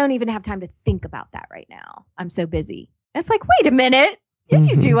 I don't even have time to think about that right now. I'm so busy. It's like, wait a minute. Yes,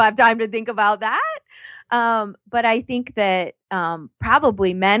 you do have time to think about that. But I think that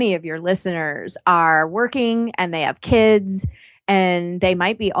probably many of your listeners are working and they have kids and they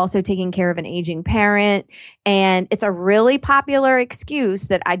might be also taking care of an aging parent. And it's a really popular excuse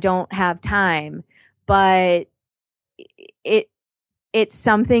that I don't have time, but it's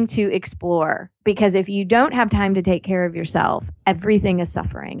something to explore because if you don't have time to take care of yourself, everything is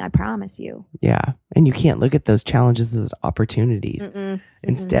suffering. I promise you. Yeah. And you can't look at those challenges as opportunities.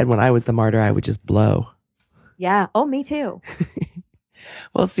 Instead, when I was the martyr, I would just blow. Yeah. Oh, me too.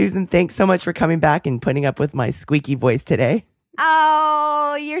 Well, Susan, thanks so much for coming back and putting up with my squeaky voice today.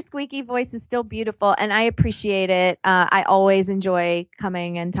 Oh, your squeaky voice is still beautiful and I appreciate it. I always enjoy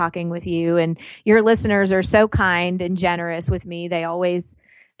coming and talking with you and your listeners are so kind and generous with me. They always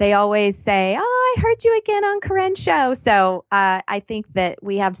say, oh, I heard you again on Corinne's show. So I think that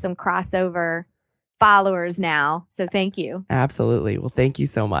we have some crossover followers now. So thank you. Absolutely. Well, thank you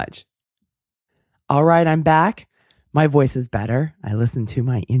so much. All right, I'm back. My voice is better. I listened to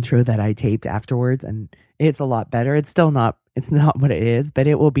my intro that I taped afterwards and it's a lot better. It's not what it is, but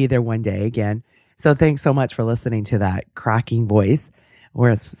it will be there one day again. So thanks so much for listening to that cracking voice, or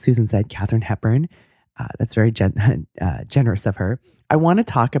as Susan said, Katharine Hepburn. That's very generous of her. I want to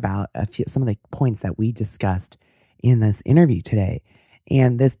talk about some of the points that we discussed in this interview today.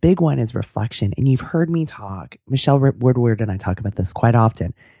 And this big one is reflection. And you've heard me talk, Michelle Woodward and I talk about this quite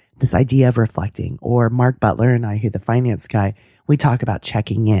often, this idea of reflecting, or Mark Butler and I, who the finance guy, we talk about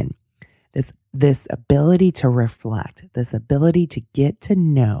checking in. This ability to reflect, this ability to get to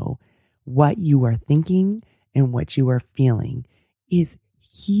know what you are thinking and what you are feeling is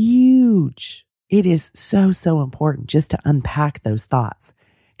huge. It is so, so important just to unpack those thoughts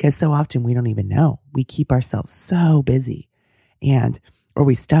because so often we don't even know. We keep ourselves so busy or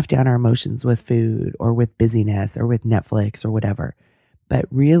we stuff down our emotions with food or with busyness or with Netflix or whatever. But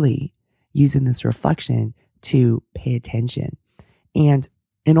really using this reflection to pay attention. And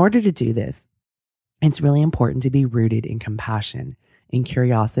in order to do this, It's really important to be rooted in compassion, in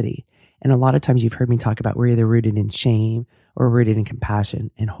curiosity. And a lot of times you've heard me talk about we're either rooted in shame or rooted in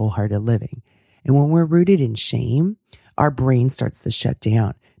compassion and wholehearted living. And when we're rooted in shame, our brain starts to shut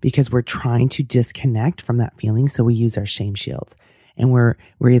down because we're trying to disconnect from that feeling. So we use our shame shields, and we're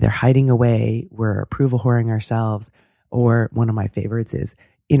either hiding away, we're approval whoring ourselves, or one of my favorites is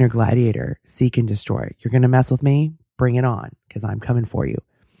inner gladiator, seek and destroy. You're going to mess with me? Bring it on, because I'm coming for you.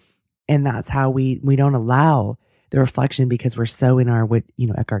 And that's how we don't allow the reflection, because we're so in our, what,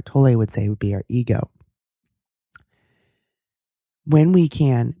 Eckhart Tolle would say would be our ego. When we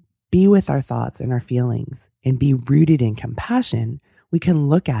can be with our thoughts and our feelings and be rooted in compassion, we can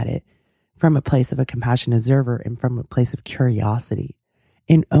look at it from a place of a compassionate observer and from a place of curiosity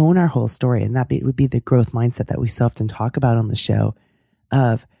and own our whole story. And would be the growth mindset that we so often talk about on the show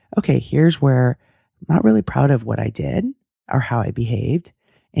of, okay, here's where I'm not really proud of what I did or how I behaved,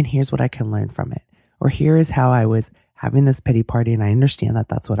 and here's what I can learn from it. Or here is how I was having this pity party and I understand that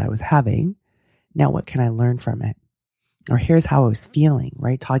that's what I was having. Now what can I learn from it? Or here's how I was feeling,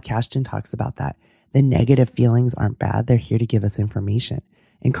 right? Todd Kashdan talks about that. The negative feelings aren't bad. They're here to give us information.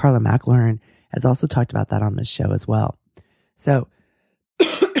 And Carla McLaren has also talked about that on this show as well. So,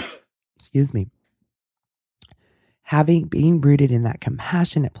 excuse me, being rooted in that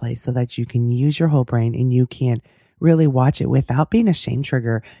compassionate place so that you can use your whole brain and you can really watch it without being a shame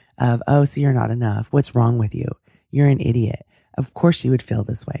trigger of, oh, so you're not enough. What's wrong with you? You're an idiot. Of course you would feel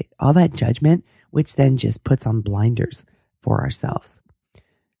this way. All that judgment, which then just puts on blinders for ourselves.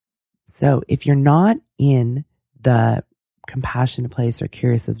 So if you're not in the compassionate place or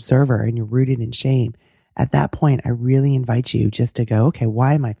curious observer and you're rooted in shame, at that point, I really invite you just to go, okay,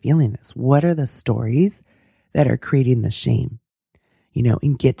 why am I feeling this? What are the stories that are creating the shame?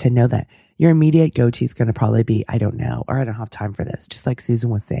 And get to know that. Your immediate go-to is going to probably be, I don't know, or I don't have time for this, just like Susan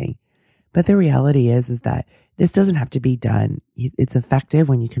was saying. But the reality is that this doesn't have to be done. It's effective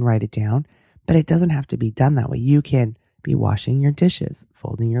when you can write it down, but it doesn't have to be done that way. You can be washing your dishes,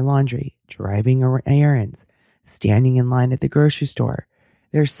 folding your laundry, driving errands, standing in line at the grocery store.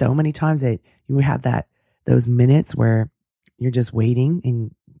 There's so many times that you have those minutes where you're just waiting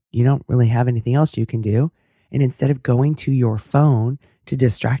and you don't really have anything else you can do. And instead of going to your phone to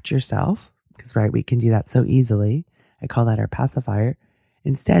distract yourself, because we can do that so easily. I call that our pacifier.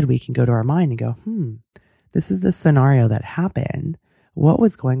 Instead, we can go to our mind and go, this is the scenario that happened. What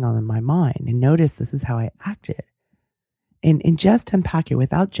was going on in my mind? And notice this is how I acted. And just unpack it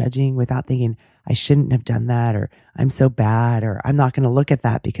without judging, without thinking I shouldn't have done that, or I'm so bad, or I'm not going to look at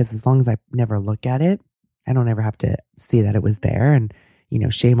that, because as long as I never look at it, I don't ever have to see that it was there. And,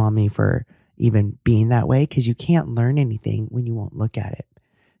 shame on me for even being that way, because you can't learn anything when you won't look at it.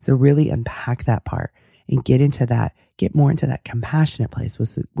 So really unpack that part and get more into that compassionate place,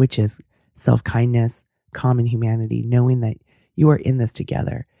 which is self-kindness, common humanity, knowing that you are in this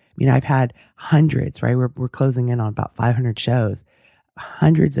together. I mean, I've had hundreds, right? We're closing in on about 500 shows,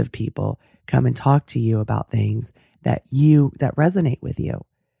 hundreds of people come and talk to you about things that resonate with you.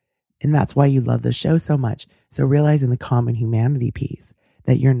 And that's why you love the show so much. So realizing the common humanity piece,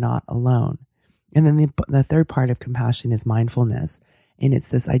 that you're not alone. And then the third part of compassion is mindfulness. And it's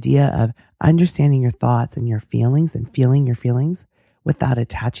this idea of understanding your thoughts and your feelings and feeling your feelings without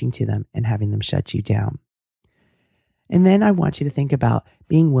attaching to them and having them shut you down. And then I want you to think about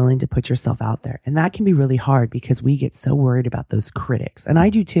being willing to put yourself out there. And that can be really hard because we get so worried about those critics. And I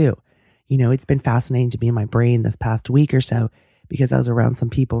do too. It's been fascinating to be in my brain this past week or so, because I was around some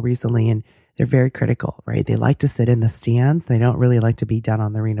people recently and they're very critical, right? They like to sit in the stands. They don't really like to be down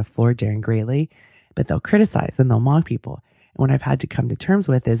on the arena floor daring greatly, but they'll criticize and they'll mock people. And what I've had to come to terms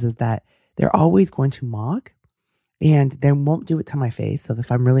with is that they're always going to mock, and they won't do it to my face. So if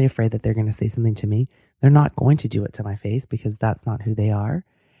I'm really afraid that they're going to say something to me, they're not going to do it to my face, because that's not who they are.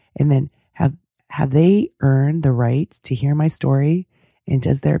 And then have they earned the right to hear my story? And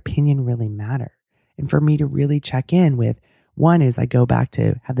does their opinion really matter? And for me to really check in with, one is I go back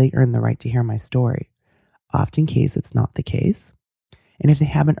to, have they earned the right to hear my story? Often case, it's not the case. And if they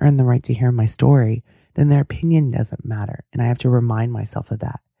haven't earned the right to hear my story, then their opinion doesn't matter. And I have to remind myself of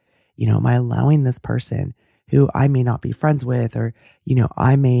that. Am I allowing this person who I may not be friends with, or,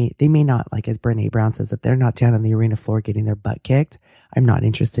 they may not, like as Brene Brown says, if they're not down on the arena floor getting their butt kicked, I'm not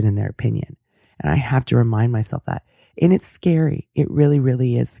interested in their opinion. And I have to remind myself that. And it's scary. It really,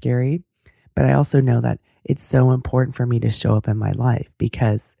 really is scary. But I also know that it's so important for me to show up in my life,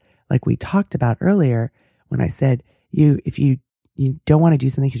 because like we talked about earlier, when I said, if you don't want to do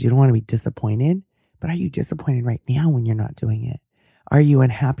something because you don't want to be disappointed, but are you disappointed right now when you're not doing it? Are you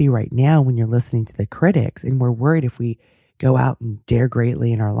unhappy right now when you're listening to the critics? And we're worried if we go out and dare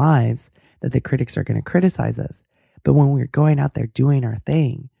greatly in our lives, that the critics are going to criticize us. But when we're going out there doing our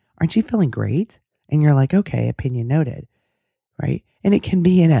thing, aren't you feeling great? And you're like, okay, opinion noted, right? And it can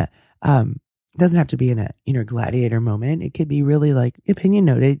be in a, it doesn't have to be in a inner gladiator moment. It could be really like, opinion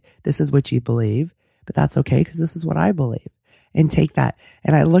noted, this is what you believe, but that's okay because this is what I believe. And take that.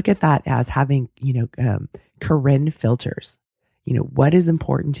 And I look at that as having, Corinne filters, what is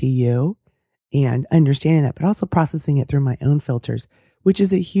important to you and understanding that, but also processing it through my own filters, which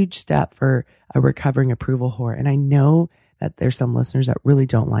is a huge step for a recovering approval whore. And I know that there's some listeners that really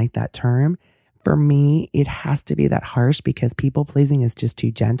don't like that term. For me, it has to be that harsh because people pleasing is just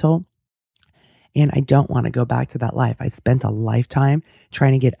too gentle. And I don't want to go back to that life. I spent a lifetime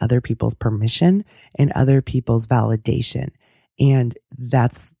trying to get other people's permission and other people's validation. And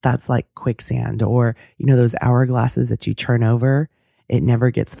that's like quicksand or, those hourglasses that you turn over, it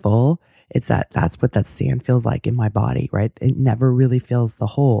never gets full. That's what that sand feels like in my body, right? It never really fills the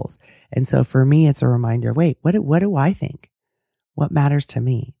holes. And so for me, it's a reminder, wait, what do I think? What matters to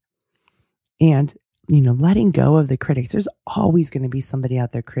me? And, letting go of the critics, there's always going to be somebody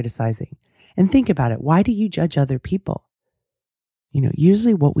out there criticizing. And think about it. Why do you judge other people?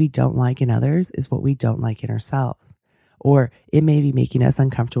 Usually what we don't like in others is what we don't like in ourselves. Or it may be making us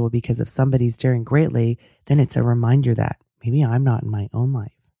uncomfortable because if somebody's daring greatly, then it's a reminder that maybe I'm not in my own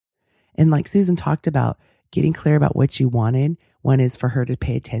life. And like Susan talked about, getting clear about what you wanted. One is for her to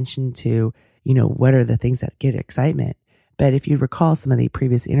pay attention to, what are the things that get excitement. But if you recall some of the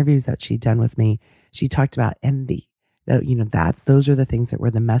previous interviews that she'd done with me, she talked about envy. Those are the things that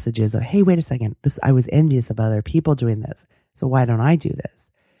were the messages of, hey, wait a second, I was envious of other people doing this. So why don't I do this?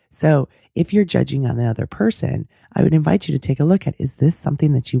 So if you're judging on another person, I would invite you to take a look at, is this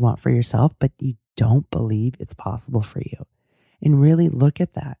something that you want for yourself, but you don't believe it's possible for you? And really look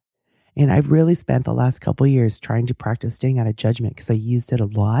at that. And I've really spent the last couple of years trying to practice staying out of judgment because I used it a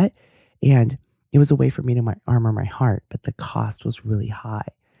lot. And it was a way for me to armor my heart, but the cost was really high.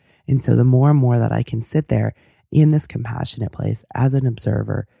 And so the more and more that I can sit there in this compassionate place as an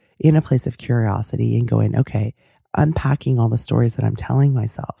observer, in a place of curiosity and going, okay, unpacking all the stories that I'm telling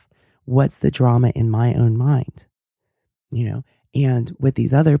myself. What's the drama in my own mind? And with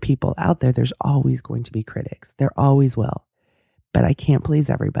these other people out there, there's always going to be critics. There always will. But I can't please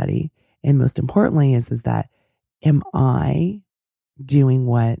everybody. And most importantly is that, am I doing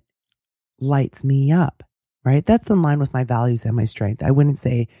what lights me up? Right? That's in line with my values and my strength. I wouldn't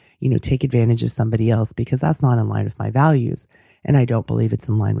say, take advantage of somebody else because that's not in line with my values. And I don't believe it's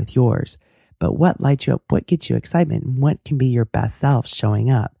in line with yours. But what lights you up? What gets you excitement? And what can be your best self showing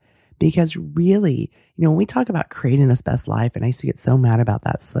up? Because really, when we talk about creating this best life, and I used to get so mad about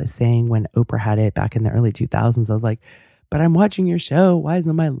that saying when Oprah had it back in the early 2000s, I was like, but I'm watching your show. Why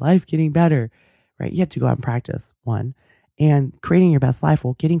isn't my life getting better? Right? You have to go out and practice, one. And creating your best life,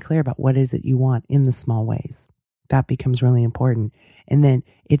 well, getting clear about what is it you want in the small ways. That becomes really important. And then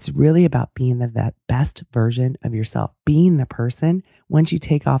it's really about being the best version of yourself, being the person, once you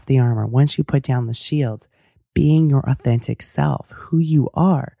take off the armor, once you put down the shields, being your authentic self, who you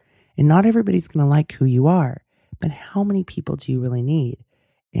are. And not everybody's going to like who you are, but how many people do you really need?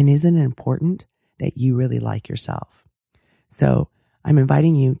 And isn't it important that you really like yourself? So I'm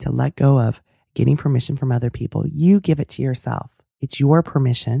inviting you to let go of getting permission from other people. You give it to yourself. It's your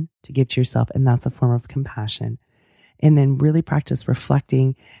permission to give to yourself, and that's a form of compassion. And then really practice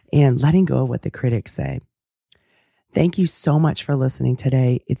reflecting and letting go of what the critics say. Thank you so much for listening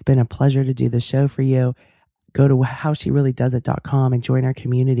today. It's been a pleasure to do the show for you. Go to howshereallydoesit.com and join our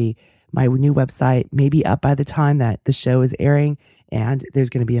community. My new website may be up by the time that the show is airing, and there's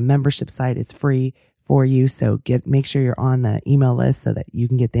going to be a membership site. It's free for you. So make sure you're on the email list so that you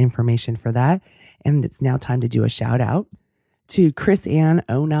can get the information for that. And it's now time to do a shout out to Chris Ann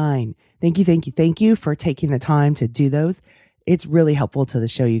 09. Thank you for taking the time to do those. It's really helpful to the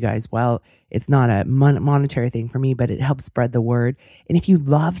show, you guys. Well, it's not a monetary thing for me, but it helps spread the word. And if you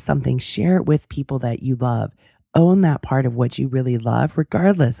love something, share it with people that you love. Own that part of what you really love,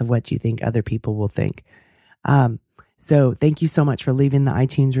 regardless of what you think other people will think. So thank you so much for leaving the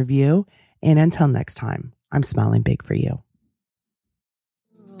iTunes review. And until next time, I'm smiling big for you.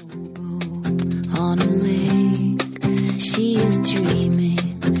 On a lake, she is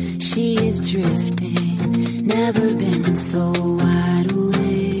dreaming, she is drifting, never been so wild.